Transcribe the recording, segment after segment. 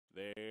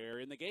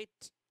the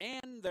gate,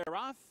 and they're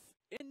off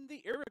in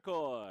the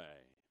Iroquois.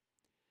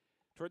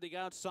 Toward the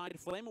outside,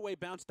 Flameaway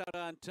bounced out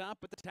on top,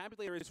 but the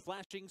Tabulator is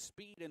flashing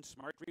speed, and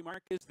Smart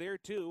Remark is there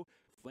too.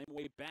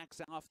 Flameaway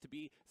backs off to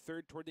be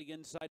third toward the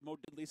inside. Mo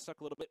Diddley stuck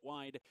a little bit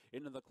wide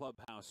into the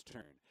clubhouse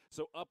turn.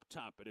 So up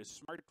top, it is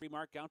Smart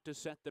Remark out to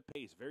set the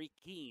pace. Very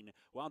keen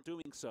while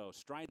doing so.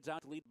 Strides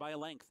out to lead by a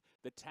length.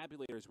 The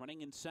Tabulator is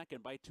running in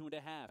second by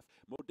 2.5.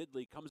 Mo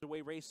Diddley comes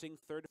away racing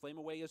third.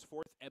 Flameaway is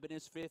fourth. Eben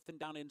is fifth and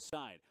down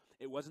inside.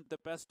 It wasn't the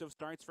best of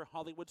starts for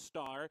Hollywood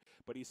Star,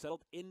 but he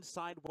settled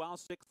inside while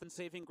sixth and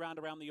saving ground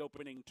around the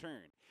opening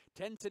turn.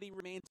 10 City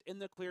remains in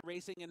the clear,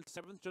 racing in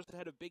seventh, just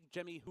ahead of Big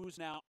Jemmy, who's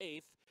now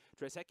eighth.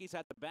 Treseki's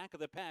at the back of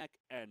the pack,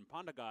 and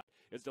Pondagot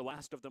is the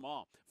last of them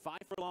all. 5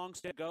 furlongs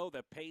to go.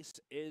 The pace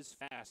is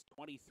fast.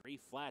 23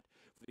 flat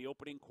for the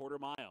opening quarter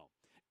mile.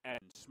 And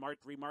Smart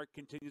Remark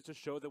continues to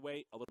show the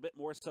way, a little bit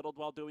more settled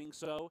while doing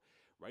so.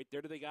 Right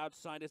there to the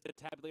outside is the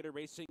Tabulator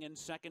racing in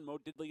second. Mo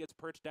Diddley is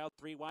perched out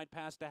 3 wide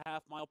past a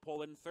half-mile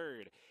pole in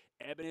third.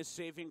 Eben is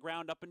saving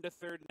ground up into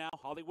third now.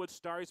 Hollywood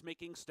Star is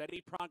making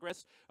steady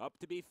progress up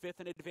to be fifth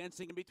and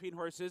advancing in between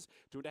horses.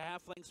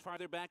 2.5 lengths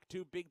farther back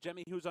to Big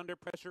Jemmy, who's under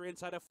pressure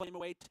inside of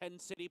Flameaway. 10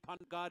 City, Pun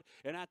God,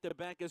 and at the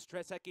back is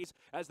Tresekis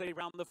as they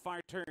round the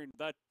far turn.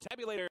 The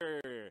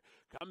Tabulator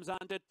comes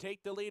on to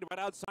take the lead right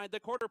outside the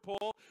quarter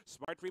pole.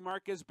 Smart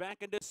Remark is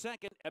back into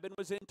second. Eben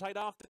was in tight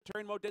off the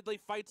turn. Mo Diddley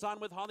fights on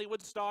with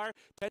Hollywood Star.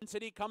 10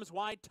 City comes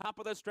wide, top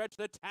of the stretch.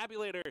 The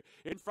Tabulator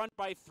in front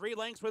by 3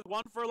 lengths with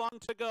 1 furlong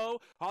to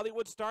go.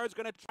 Hollywood Star is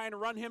going to try and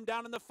run him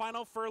down in the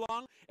final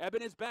furlong.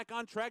 Eben is back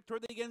on track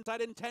toward the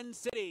inside in 10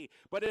 City,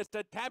 but it's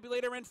the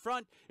Tabulator in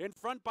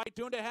front by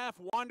 2.5,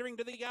 wandering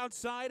to the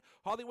outside.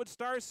 Hollywood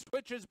Star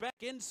switches back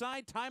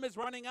inside. Time is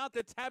running out.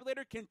 The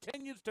Tabulator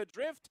continues to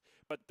drift,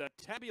 but the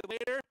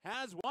Tabulator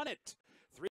has won it.